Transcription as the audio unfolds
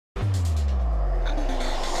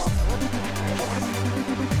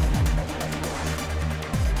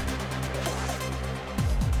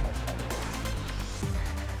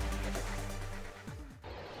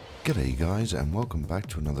G'day guys, and welcome back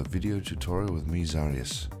to another video tutorial with me,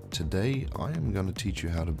 Zarius. Today I am going to teach you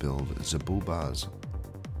how to build Sebulba's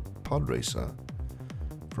pod racer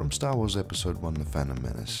from Star Wars Episode 1 The Phantom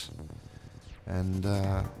Menace. And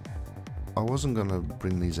I wasn't going to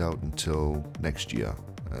bring these out until next year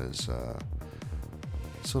as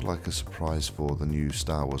sort of like a surprise for the new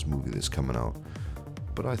Star Wars movie that's coming out.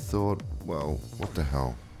 But I thought, well, what the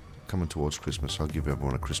hell, coming towards Christmas, I'll give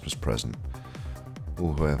everyone a Christmas present.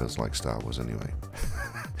 Or whoever's like Star Wars anyway.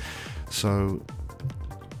 So,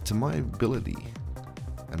 to my ability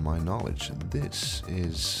and my knowledge, this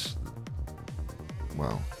is,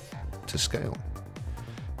 well, to scale.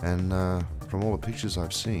 And from all the pictures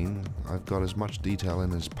I've seen, I've got as much detail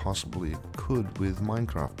in as possibly could with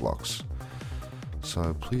Minecraft blocks.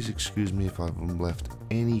 So please excuse me if I've left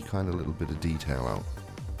any kind of little bit of detail out.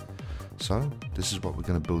 So, this is what we're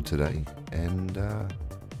going to build today, and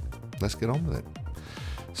let's get on with it.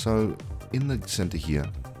 So in the center here,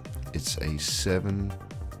 it's a 7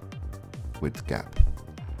 width gap.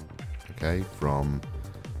 Okay, from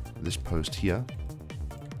this post here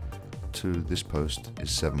to this post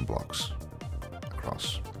is 7 blocks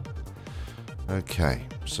across. Okay,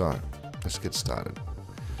 so let's get started.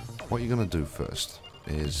 What you're gonna do first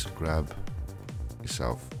is grab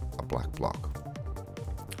yourself a black block,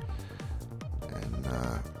 and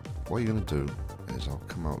what you're gonna do is I'll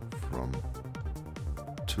come out from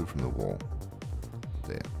 2 from the wall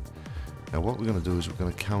there. Now what we're going to do is we're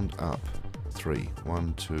going to count up 3.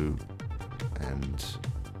 1, 2 and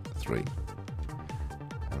 3, and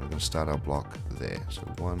we're going to start our block there. So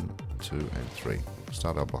 1, 2 and 3,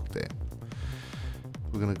 start our block there.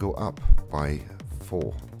 We're going to go up by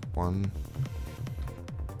 4. 1,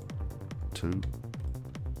 2,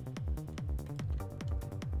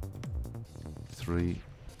 3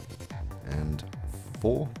 and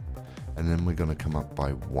 4. And then we're going to come up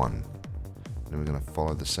by 1. Then we're going to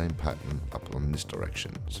follow the same pattern up on this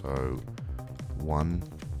direction. So 1,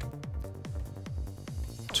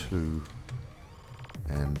 2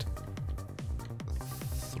 and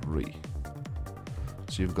 3.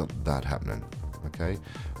 So you've got that happening. Okay,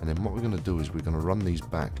 and then what we're going to do is we're going to run these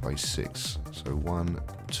back by 6. So 1,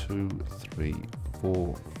 2, 3,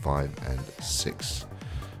 4, 5 and 6.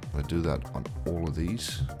 I'm going to do that on all of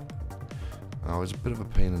these. Now, it's a bit of a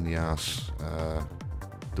pain in the ass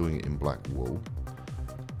doing it in black wool,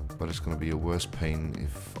 but it's going to be a worse pain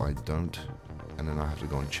if I don't, and then I have to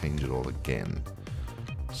go and change it all again.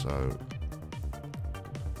 So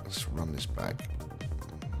let's run this back.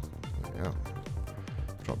 There we go.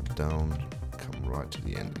 Drop down, come right to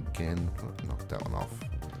the end again. Knock that one off.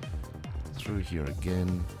 Through here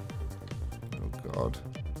again. Oh god,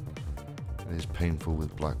 it is painful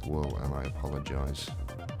with black wool, and I apologize.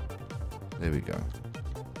 There we go.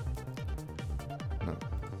 No,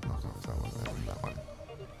 knock off that one and that one.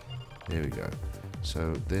 There we go.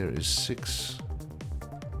 So there is 6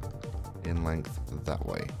 in length that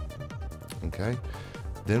way. Okay.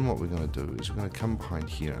 Then what we're going to do is we're going to come behind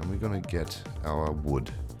here and we're going to get our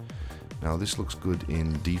wood. Now this looks good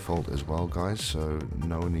in default as well, guys, so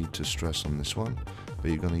no need to stress on this one. But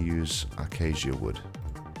you're going to use acacia wood.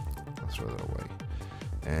 I'll throw that away.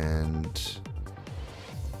 And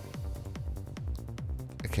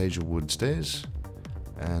acacia wood stairs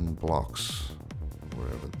and blocks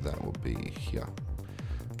wherever that will be here.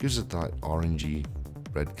 Gives it that orangey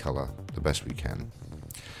red color the best we can.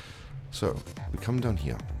 So we come down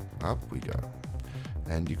here, up we go,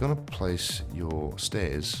 and you're going to place your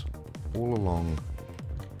stairs all along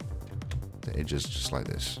the edges just like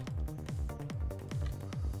this,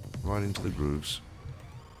 right into the grooves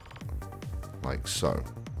like so,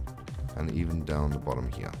 and even down the bottom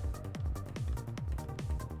here.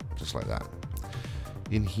 Just like that.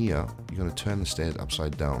 In here, you're going to turn the stairs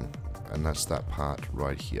upside down, and that's that part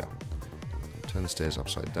right here. Turn the stairs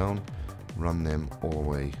upside down, run them all the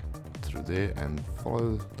way through there, and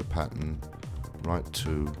follow the pattern right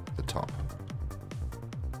to the top,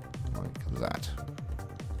 like that.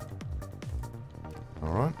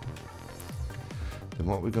 Alright. Then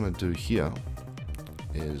what we're going to do here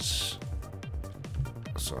is,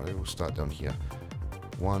 sorry, we'll start down here.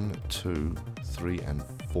 1, 2, 3 and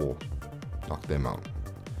 4. Knock them out.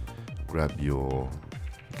 Grab your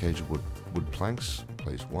acacia wood planks,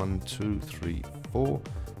 place 1, 2, 3, 4,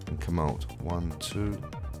 and come out 1, 2,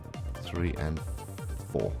 3 and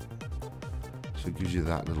 4. So it gives you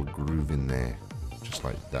that little groove in there, just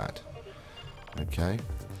like that. Okay,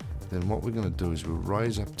 then what we're going to do is we'll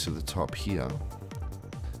rise up to the top here,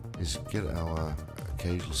 is get our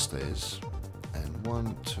acacia stairs, and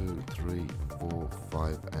 1, 2, 3, 4,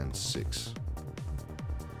 5 and 6.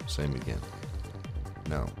 Same again.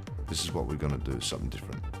 Now this is what we're going to do, something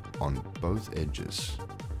different. On both edges,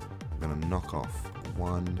 we're going to knock off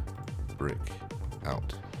one brick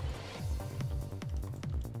out,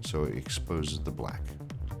 so it exposes the black.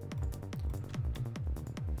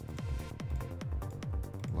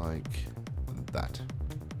 Like that.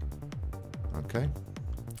 Okay?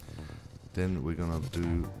 Then we're going to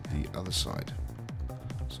do the other side.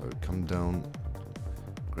 So come down,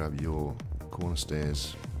 grab your corner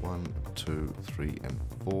stairs, 1, 2, 3, and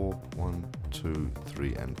 4. 1, 2,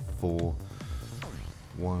 3, and 4.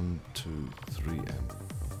 1, 2, 3, and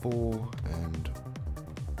 4, and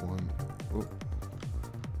 1. Oh,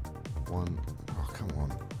 1. Oh, come on.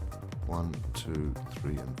 1, 2,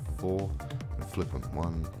 3, and 4. And flip them.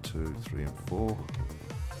 1, 2, 3, and 4,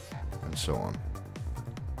 and so on.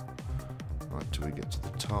 Right, till we get to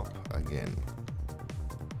the top again,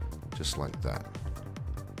 just like that.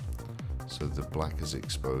 So the black is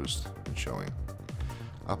exposed and showing.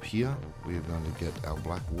 Up here, we are going to get our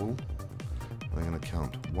black wool. We're going to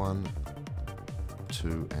count 1,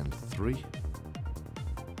 2, and 3,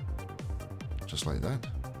 just like that.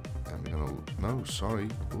 And we're going to, no, sorry,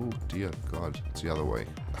 oh dear God, it's the other way.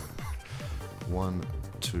 1,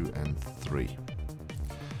 2, and 3.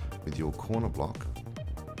 With your corner block,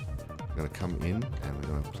 we're going to come in and we're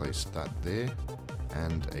going to place that there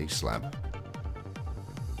and a slab.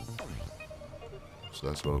 So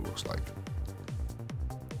that's what it looks like.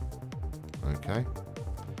 Okay.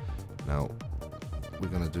 Now we're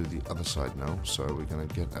going to do the other side now. So we're going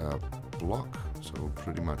to get our block. So we'll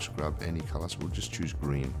pretty much grab any color. So we'll just choose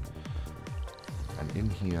green. And in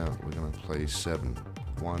here we're going to place 7.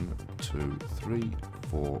 1, 2, 3,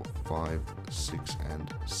 4, 5, 6,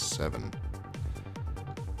 and 7.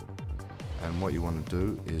 And what you want to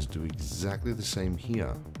do is do exactly the same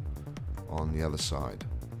here on the other side.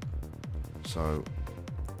 So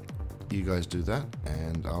you guys do that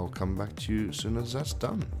and I'll come back to you as soon as that's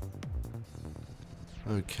done.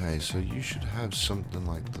 Okay, so you should have something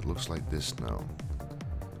like that looks like this now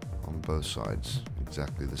on both sides,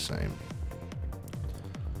 exactly the same,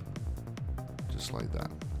 just like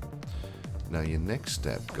that. Now your next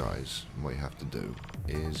step, guys, what you have to do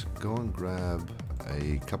is go and grab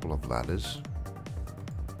a couple of ladders,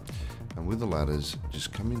 and with the ladders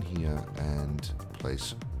just come in here and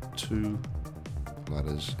place 2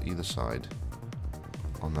 ladders either side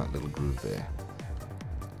on that little groove there.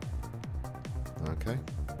 Okay,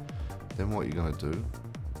 then what you're going to do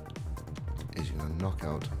is you're going to knock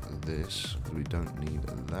out this. We don't need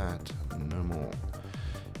that no more.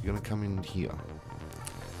 You're going to come in here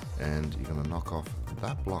and you're going to knock off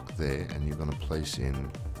that block there, and you're going to place in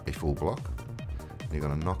a full block. And you're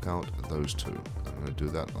going to knock out those 2. I'm going to do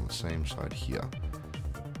that on the same side here.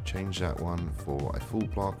 Change that one for a full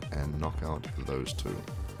block and knock out those 2.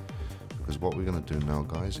 Because what we're going to do now,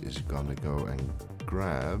 guys, is you're going to go and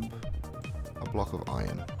grab a block of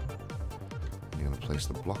iron. And you're going to place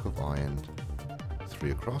the block of iron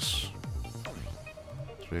 3 across,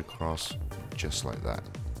 3 across, just like that.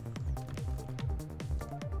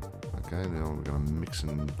 Okay, now we're going to mix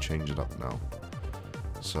and change it up now.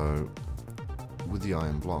 So with the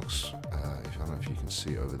iron blocks, I don't know if you can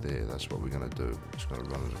see over there, that's what we're going to do. Just going to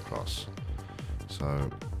run it across. So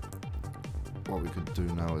what we could do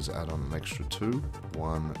now is add on an extra 2.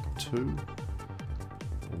 1, 2,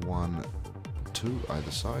 1, 2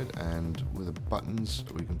 either side, and with the buttons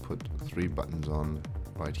we can put 3 buttons on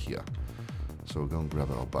right here. So we'll go and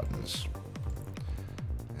grab our buttons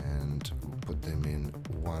and we'll put them in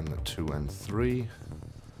 1, 2, and 3.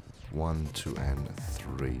 1, 2, and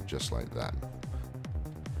 3, just like that.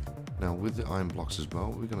 Now with the iron blocks as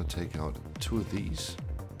well, we're going to take out 2 of these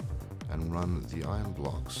and run the iron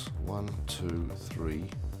blocks 1, 2, 3,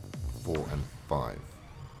 4, and 5.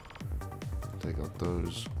 Take out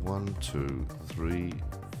those 1, 2, 3,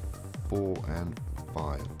 4, and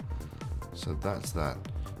 5. So that's that.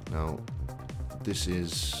 Now this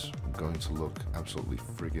is going to look absolutely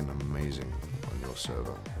friggin' amazing on your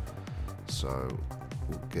server. So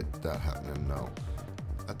we'll get that happening now.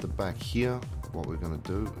 At the back here, what we're going to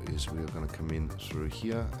do is we are going to come in through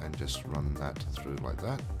here and just run that through like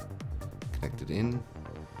that. Connect it in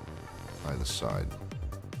either side.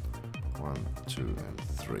 1, 2, and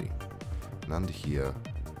 3. And under here,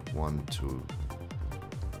 1, 2.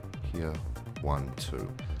 Here, 1, 2.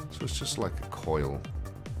 So it's just like a coil,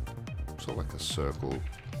 sort of like a circle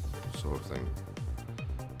sort of thing.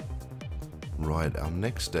 Right, our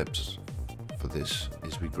next steps for this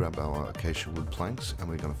is we grab our acacia wood planks and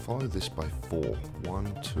we're going to follow this by 4.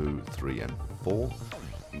 1, 2, 3, and 4.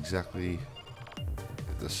 Exactly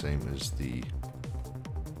the same as the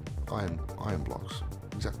iron blocks.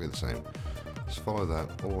 Exactly the same. Just follow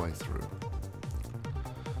that all the way through.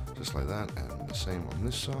 Just like that, and the same on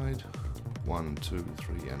this side. 1, 2,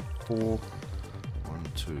 3, and 4. 1,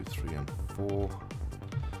 2, 3, and 4.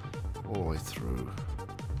 All the way through.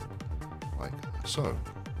 Like so.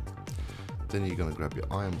 Then you're going to grab your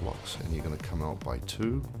iron blocks and you're going to come out by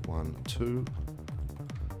 2. 1, 2.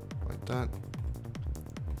 Like that.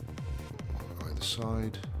 Either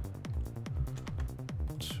side.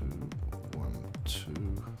 2, 1, 2.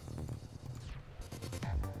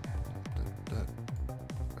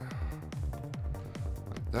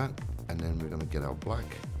 Like that. And then we're going to get our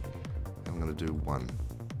black. And I'm going to do 1.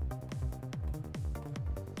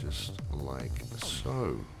 Just like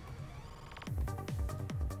so.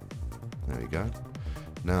 There we go.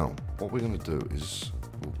 Now, what we're going to do is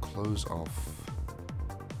we'll close off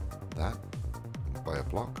that by a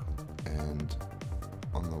block, and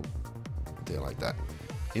on the there like that.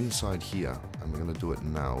 Inside here, and we're going to do it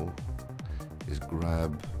now, is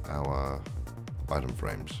grab our item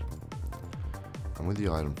frames. And with the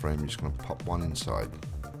item frame, you're just going to pop one inside,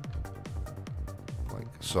 like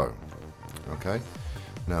so. Okay.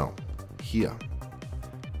 Now, here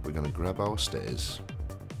we're going to grab our stairs.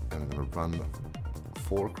 And I'm going to run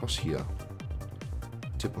 4 across here,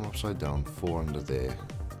 tip them upside down, 4 under there,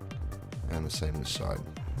 and the same this side.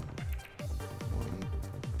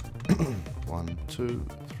 1, 2,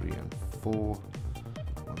 3, and 4.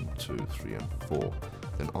 1, 2, 3, and 4.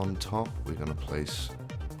 Then on top, we're going to place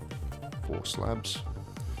 4 slabs,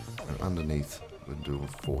 and underneath, we'll do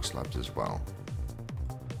 4 slabs as well,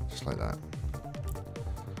 just like that.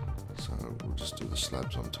 So we'll just do the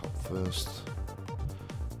slabs on top first.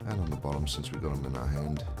 And on the bottom, since we've got them in our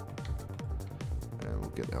hand, and we'll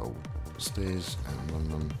get our stairs and run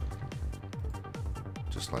them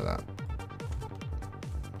just like that.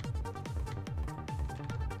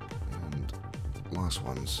 And last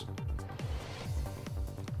ones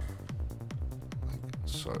like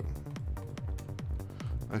so.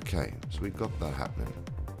 Okay, so we've got that happening.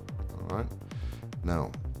 All right.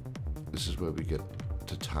 Now, this is where we get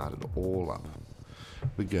to tart it all up.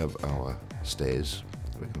 We grab our stairs.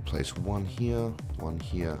 We're going to place 1 here, 1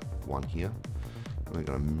 here, 1 here. And we're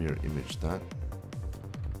going to mirror image that.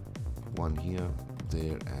 1 here,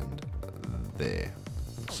 there, and there.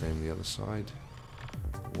 Same the other side.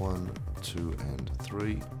 1, 2, and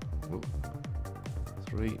 3. Whoop.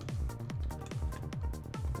 3.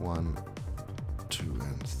 1, 2,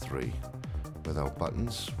 and 3. With our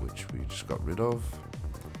buttons, which we just got rid of.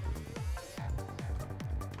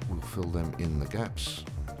 We'll fill them in the gaps.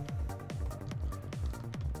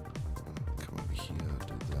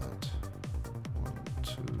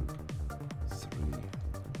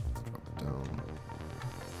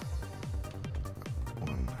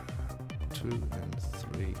 And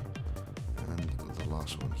 3, and the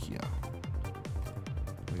last one here.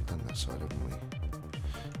 We've done that side, haven't we?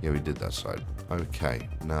 Yeah, we did that side. Okay,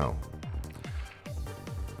 now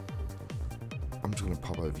I'm just going to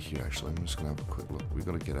pop over here. Actually, I'm just going to have a quick look. We've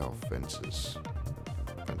got to get our fence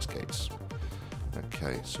gates.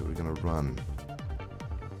 Okay, so we're going to run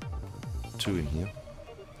 2 in here.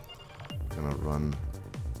 We're going to run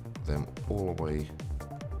them all the way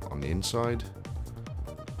on the inside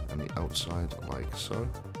and the outside like so,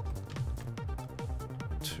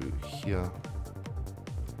 to here,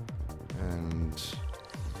 and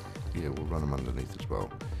yeah, we'll run them underneath as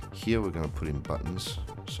well. Here we're going to put in buttons,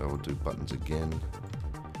 so we'll do buttons again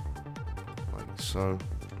like so,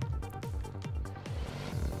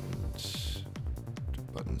 and do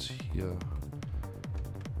buttons here,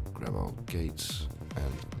 grab our gates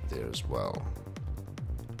and put there as well,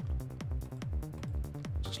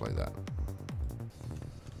 just like that.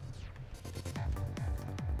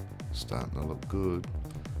 Starting to look good.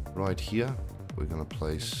 Right here, we're going to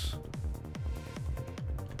place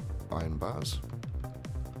iron bars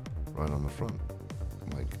right on the front,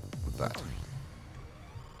 like that.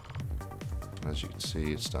 And as you can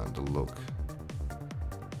see, it's starting to look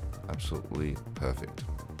absolutely perfect.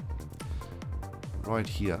 Right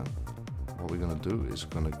here, what we're going to do is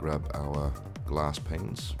we're going to grab our glass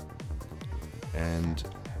panes, and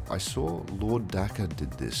I saw Lord Daka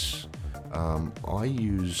did this. I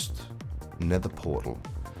used Nether Portal.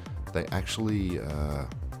 They actually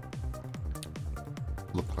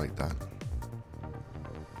look like that.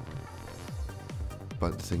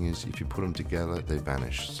 But the thing is, if you put them together, they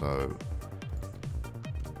vanish. So,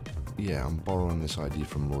 yeah, I'm borrowing this idea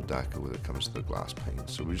from Lord Daka when it comes to the glass paint.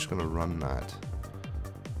 So we're just going to run that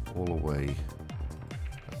all the way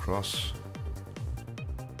across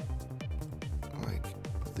like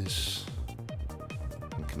this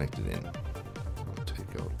and connect it in. I'll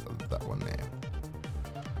take out that one there.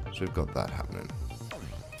 So we've got that happening.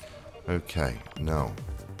 Okay, now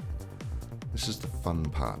this is the fun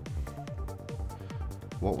part.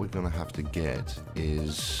 What we're going to have to get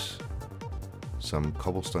is some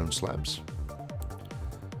cobblestone slabs.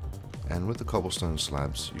 And with the cobblestone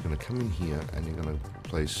slabs, you're going to come in here and you're going to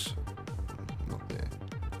place, not there,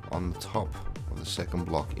 on the top of the second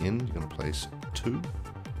block in, you're going to place 2,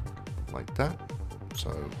 like that.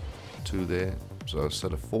 So 2 there. So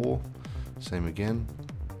instead of 4, same again,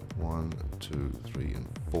 1, 2, 3, and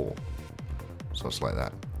 4. So it's like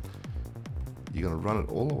that. You're going to run it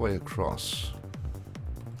all the way across,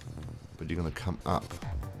 but you're going to come up,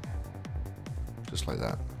 just like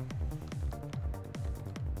that.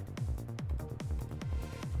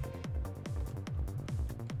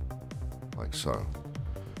 Like so.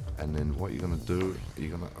 And then what you're going to do,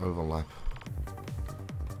 you're going to overlap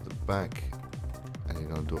the back, and you're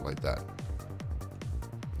going to do it like that.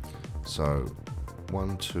 So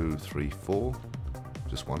 1, 2, 3, 4,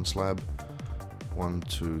 just one slab. 1,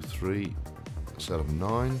 2, 3, instead of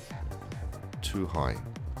 9, 2 high,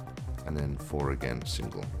 and then 4 again,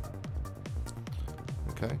 single.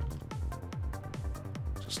 Okay,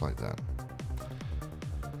 just like that.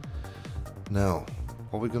 Now,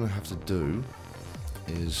 what we're going to have to do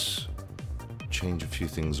is change a few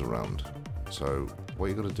things around. So what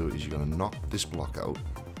you're going to do is you're going to knock this block out,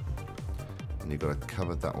 and you've got to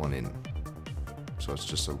cover that one in. So it's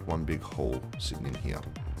just one big hole sitting in here.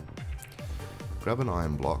 Grab an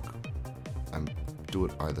iron block and do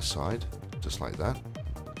it either side, just like that.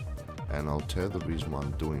 And I'll tell you the reason why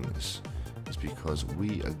I'm doing this is because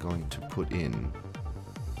we are going to put in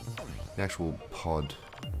the actual pod.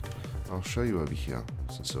 I'll show you over here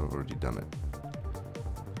since I've already done it.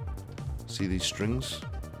 See these strings?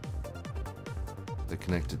 They're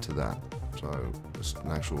connected to that. So it's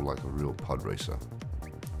an actual, like a real pod racer.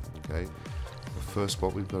 Okay. First,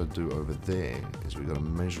 what we've got to do over there is we've got to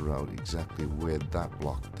measure out exactly where that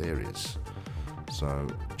block there is. So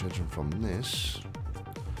judging from this,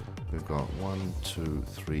 we've got 1, 2,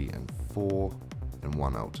 3, and 4, and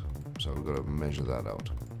 1 out. So we've got to measure that out.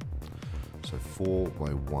 So 4 by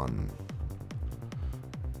 1.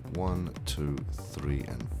 1, 2, 3,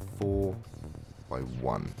 and 4 by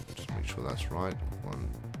 1. Just make sure that's right. 1,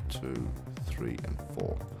 2, 3, and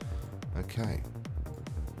 4. Okay.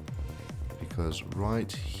 Because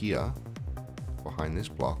right here, behind this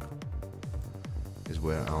block, is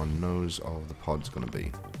where our nose of the pod's going to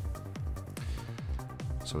be.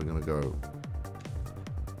 So we're going to go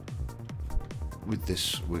with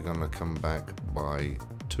this, we're going to come back by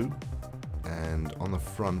 2, and on the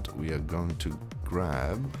front we are going to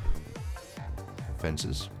grab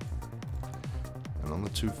fences, and on the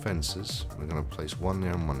 2 fences we're going to place 1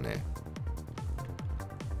 there and 1 there,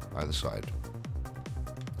 either side.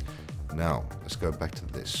 Now, let's go back to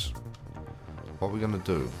this. What we're going to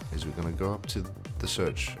do is we're going to go up to the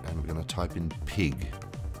search and we're going to type in pig.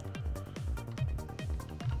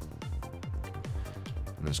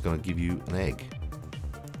 And it's going to give you an egg.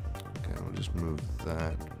 Okay, we'll just move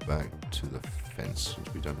that back to the fence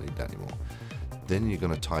since we don't need that anymore. Then you're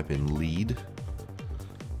going to type in lead.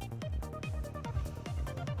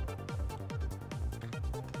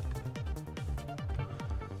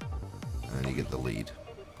 And you get the lead.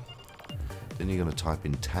 Then you're going to type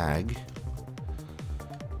in tag,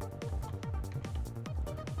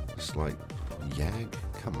 just like yag,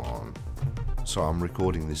 come on. So I'm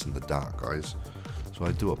recording this in the dark, guys, so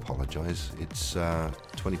I do apologize. It's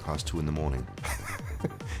 20 past 2 in the morning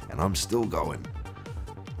and I'm still going.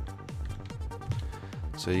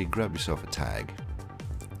 So you grab yourself a tag,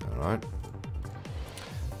 alright.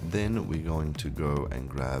 Then we're going to go and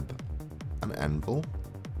grab an anvil,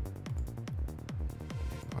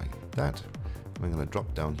 like that. We're going to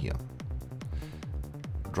drop down here.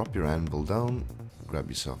 Drop your anvil down, grab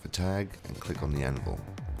yourself a tag and click on the anvil.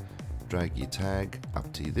 Drag your tag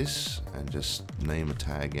up to this and just name a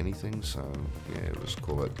tag anything, so yeah, let's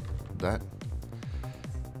call it that.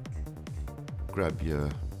 Grab your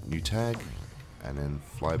new tag and then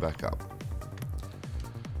fly back up.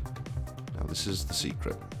 Now this is the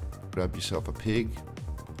secret. Grab yourself a pig,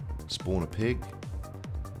 spawn a pig,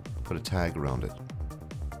 put a tag around it.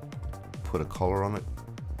 Put a collar on it,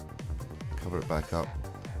 cover it back up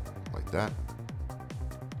like that.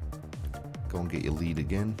 Go and get your lead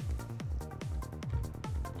again.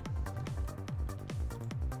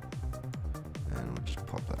 And we'll just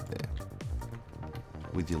pop that there.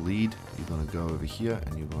 With your lead, you're going to go over here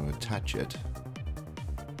and you're going to attach it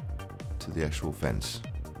to the actual fence.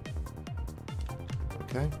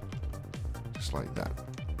 Okay? Just like that.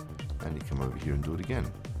 And you come over here and do it again.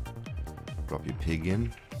 Drop your pig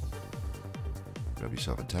in. Grab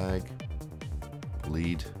yourself a tag,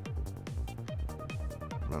 lead,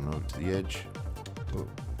 run over to the edge,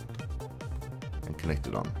 and connect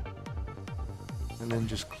it on. And then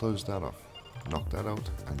just close that off. Knock that out,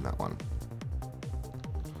 and that one.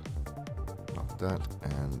 Knock that,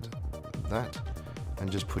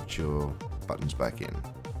 and just put your buttons back in.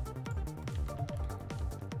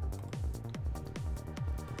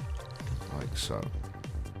 Like so.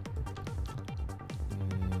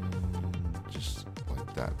 And just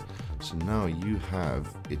like that. So now you have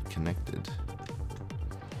it connected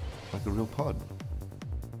like a real pod.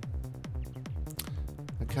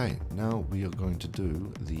 Okay, now we are going to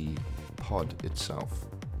do the pod itself.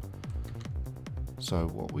 So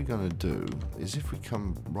what we're going to do is, if we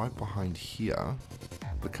come right behind here,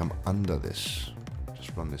 we come under this,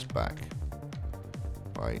 just run this back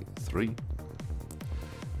by 3,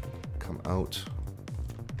 come out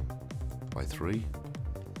by 3,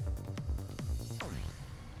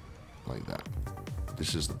 like that.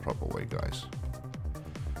 This is the proper way, guys.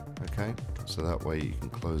 Okay, so that way you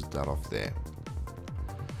can close that off there.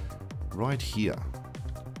 Right here,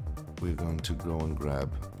 we're going to go and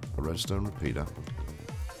grab a redstone repeater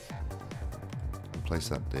and place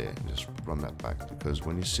that there, and just run that back, because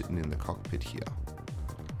when you're sitting in the cockpit here,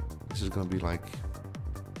 this is going to be like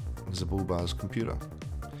Sebulba's computer.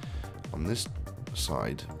 On this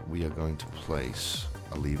side, we are going to place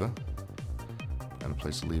a lever, and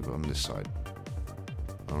place a lever on this side.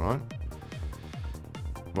 Alright?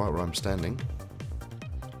 Right where I'm standing,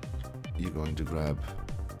 you're going to grab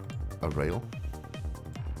a rail.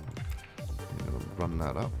 I'm going to run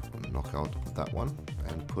that up and knock out that one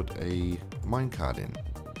and put a minecart in,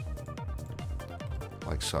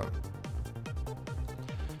 like so.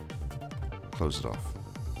 Close it off,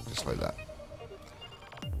 just like that.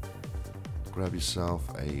 Grab yourself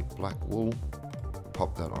a black wool,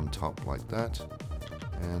 pop that on top like that,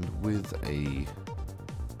 and with a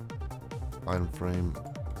item frame,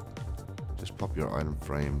 just pop your item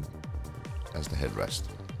frame as the headrest.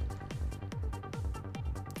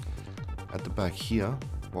 At the back here,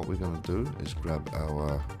 what we're going to do is grab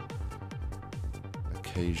our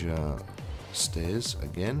acacia stairs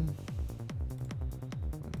again.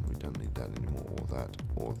 We don't need that anymore,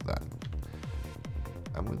 or that.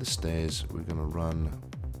 And with the stairs, we're going to run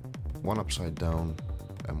one upside down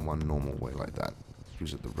and one normal way, like that.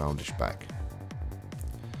 Gives it the roundish back.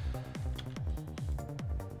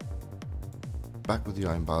 Back with the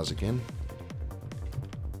iron bars again.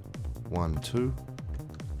 1, 2.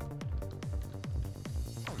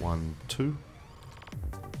 1, 2.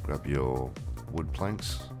 Grab your wood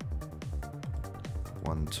planks.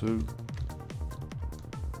 1, 2.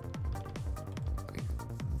 Like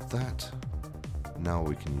that. Now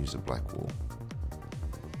we can use the black wool,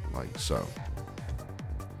 like so.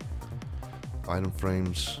 Item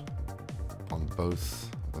frames on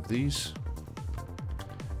both of these,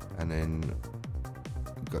 and then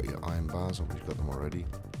you've got your iron bars, or you've got them already.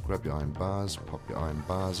 Grab your iron bars, pop your iron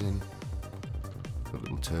bars in, the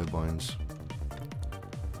little turbines,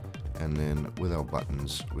 and then with our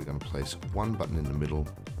buttons, we're going to place one button in the middle,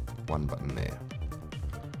 one button there.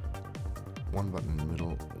 One button in the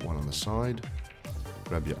middle, one on the side.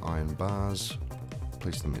 Grab your iron bars,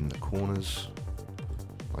 place them in the corners,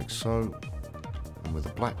 like so. And with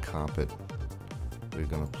a black carpet, we're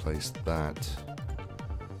going to place that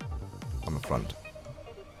on the front.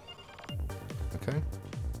 Okay?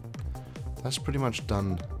 That's pretty much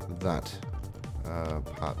done that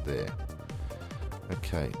part there.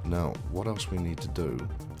 Okay, now what else we need to do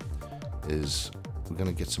is we're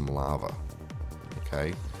going to get some lava.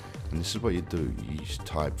 Okay? And this is what you do. You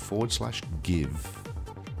type /give,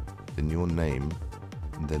 then your name,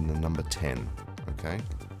 and then the number 10. Okay?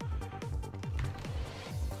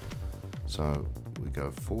 So we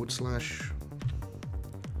go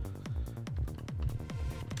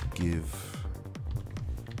 /give,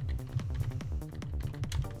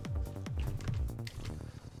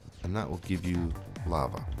 and that will give you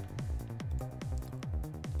lava,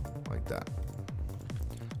 like that.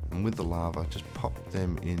 And with the lava, just pop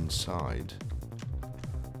them inside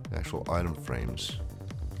the actual item frames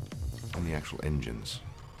and the actual engines.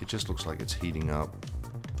 It just looks like it's heating up,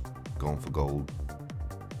 going for gold.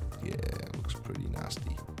 Yeah, it looks pretty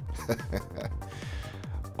nasty.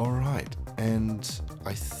 Alright, and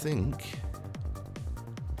I think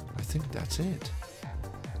that's it.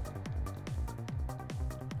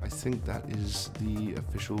 I think that is the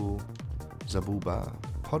official Sebulba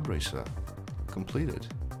pod racer completed.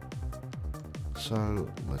 So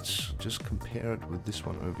let's just compare it with this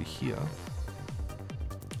one over here.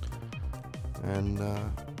 And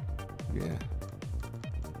yeah,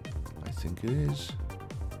 I think it is.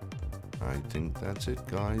 I think that's it,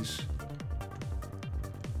 guys.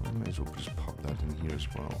 I may as well just pop that in here as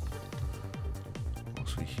well.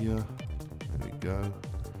 Also here, there we go.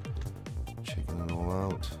 Checking it all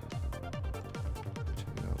out. Check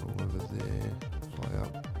it out all over there. Fly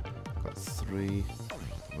up. Got 3.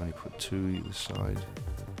 I've only put 2 either side.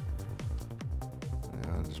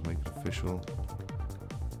 Yeah, just make it official.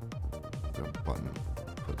 Got a button.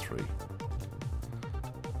 Put 3.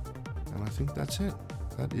 And I think that's it.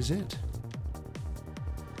 That is it.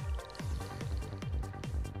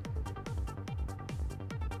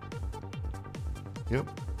 Yep,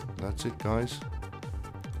 that's it, guys.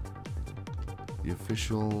 The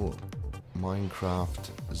official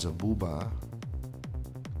Minecraft Sebulba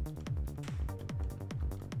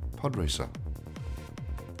pod racer.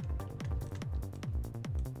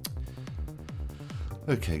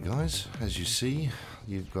 Okay, guys, as you see,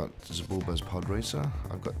 you've got Sebulba's pod racer.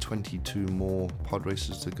 I've got 22 more pod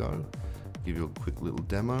racers to go. Give you a quick little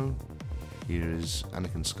demo. Here is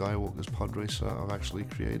Anakin Skywalker's pod racer I've actually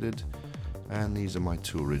created. And these are my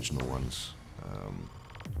 2 original ones.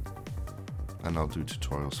 And I'll do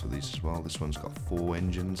tutorials for these as well. This one's got 4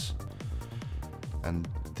 engines. And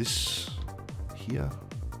this here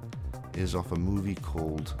is off a movie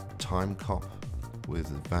called Time Cop with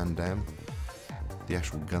Van Damme. The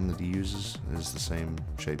actual gun that he uses is the same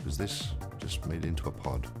shape as this, just made into a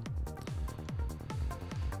pod.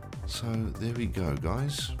 So there we go,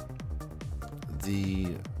 guys.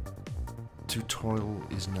 The tutorial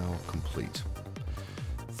is now complete.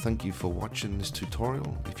 Thank you for watching this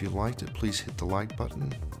tutorial. If you liked it, please hit the like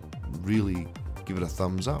button. Really give it a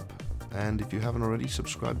thumbs up. And if you haven't already,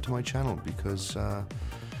 subscribe to my channel, because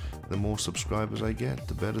the more subscribers I get,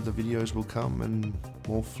 the better the videos will come and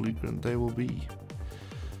more frequent they will be.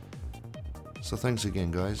 So thanks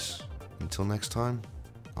again, guys. Until next time,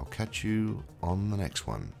 I'll catch you on the next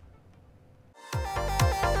one.